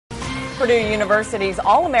Purdue University's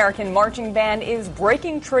All-American Marching Band is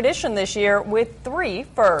breaking tradition this year with 3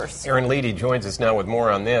 firsts. Aaron Leedy joins us now with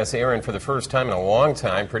more on this. Aaron, for the first time in a long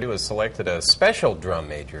time, Purdue has selected a special drum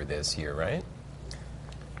major this year, right?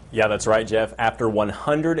 Yeah, that's right, Jeff. After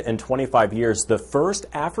 125 years, the first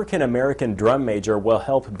African-American drum major will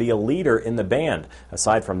help be a leader in the band.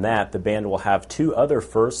 Aside from that, the band will have 2 other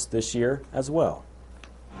firsts this year as well.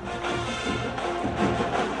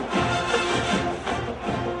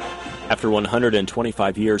 After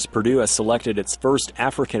 125 years, Purdue has selected its first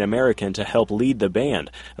African-American to help lead the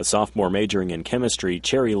band. A sophomore majoring in chemistry,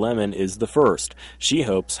 Cherry Lemon is the first. She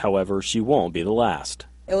hopes, however, she won't be the last.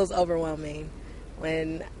 It was overwhelming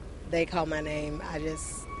when they called my name.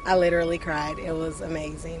 I literally cried. It was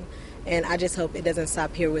amazing. And I just hope it doesn't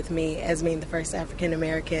stop here with me as being the first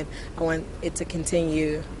African-American. I want it to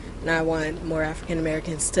continue, and I want more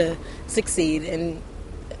African-Americans to succeed and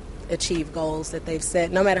achieve goals that they've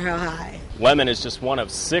set, no matter how high. Lemon is just one of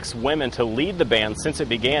 6 women to lead the band since it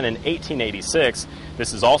began in 1886.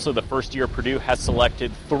 This is also the first year Purdue has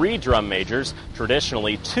selected 3 drum majors.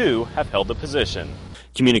 Traditionally, 2 have held the position.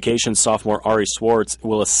 Communications sophomore Ari Swartz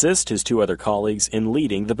will assist his 2 other colleagues in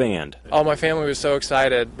leading the band. Oh, my family was so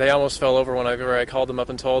excited. They almost fell over whenever I called them up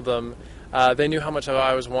and told them. They knew how much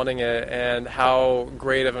I was wanting it and how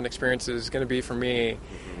great of an experience it was going to be for me.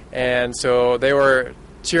 And so they were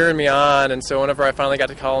cheering me on, and so whenever I finally got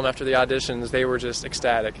to call them after the auditions, they were just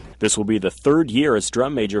ecstatic. This will be the 3rd year as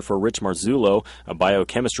drum major for Rich Marzullo, a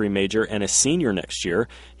biochemistry major and a senior next year.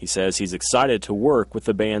 He says he's excited to work with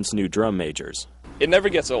the band's new drum majors. It never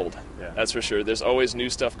gets old, that's for sure. There's always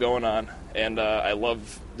new stuff going on, and I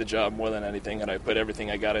love the job more than anything, and I put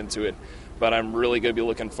everything I got into it. But I'm really going to be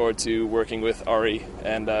looking forward to working with Ari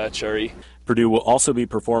and Cherry. Purdue will also be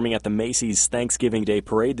performing at the Macy's Thanksgiving Day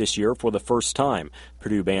Parade this year for the first time.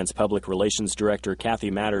 Purdue Band's Public Relations Director Kathy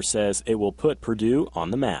Matter says it will put Purdue on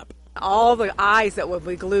the map. All the eyes that will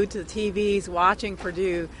be glued to the TVs watching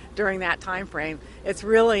Purdue during that time frame, it's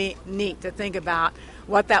really neat to think about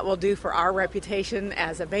what that will do for our reputation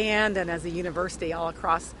as a band and as a university all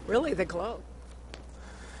across really the globe.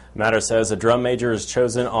 Matter says a drum major is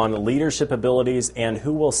chosen on leadership abilities and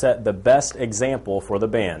who will set the best example for the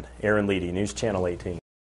band. Aaron Leedy, News Channel 18.